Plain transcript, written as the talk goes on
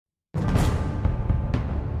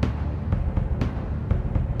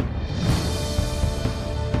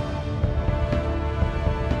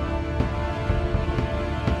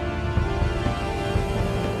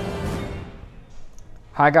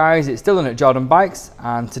Hi guys, it's Dylan at Jordan Bikes,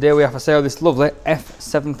 and today we have for sale this lovely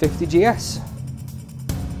F750GS.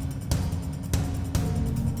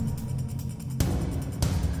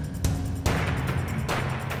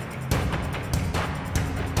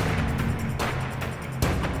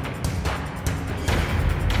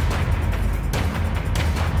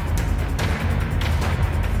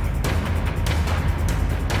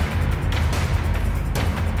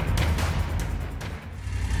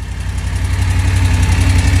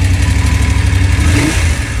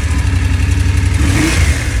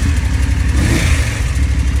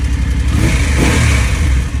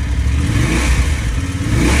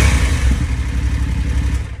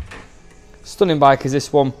 Stunning bike is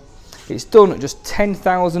this one. It's done at just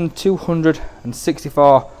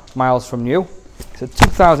 10,264 miles from new. It's a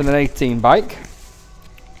 2018 bike,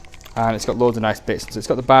 and it's got loads of nice bits. So it's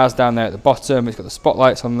got the bars down there at the bottom, it's got the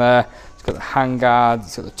spotlights on there, it's got the handguards,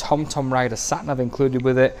 it's got the TomTom rider sat-nav included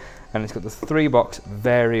with it, and it's got the 3-box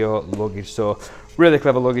Vario luggage. So really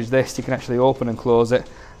clever luggage this. You can actually open and close it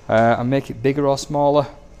and make it bigger or smaller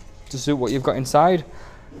to suit what you've got inside.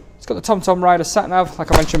 It's got the TomTom rider sat-nav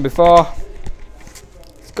like I mentioned before.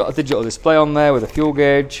 It's got a digital display on there with a fuel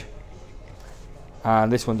gauge, and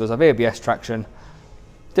this one does have ABS traction,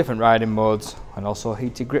 different riding modes, and also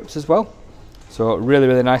heated grips as well. So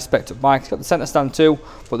really nice spec'd up bike. It's got the centre stand too,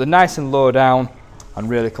 but they're nice and low down and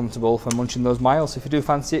really comfortable for munching those miles. If you do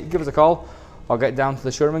fancy it, give us a call or get down to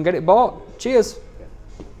the showroom and get it bought. Cheers!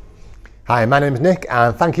 Hi, my name's Nick,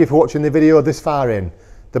 and thank you for watching the video this far in.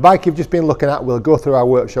 The bike you've just been looking at will go through our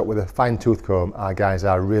workshop with a fine-tooth comb. Our guys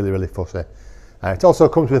are really fussy. It also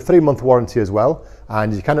comes with a 3-month warranty as well,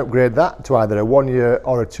 and you can upgrade that to either a 1-year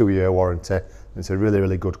or a 2-year warranty. It's a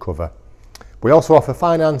really good cover. We also offer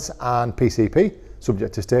finance and PCP,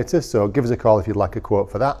 subject to status, so give us a call if you'd like a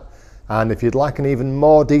quote for that. And if you'd like an even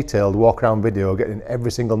more detailed walk around video, getting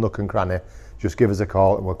every single nook and cranny, just give us a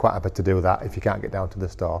call, and we're quite happy to do that if you can't get down to the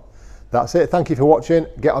store. That's it. Thank you for watching.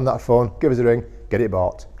 Get on that phone, give us a ring, get it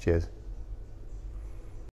bought. Cheers.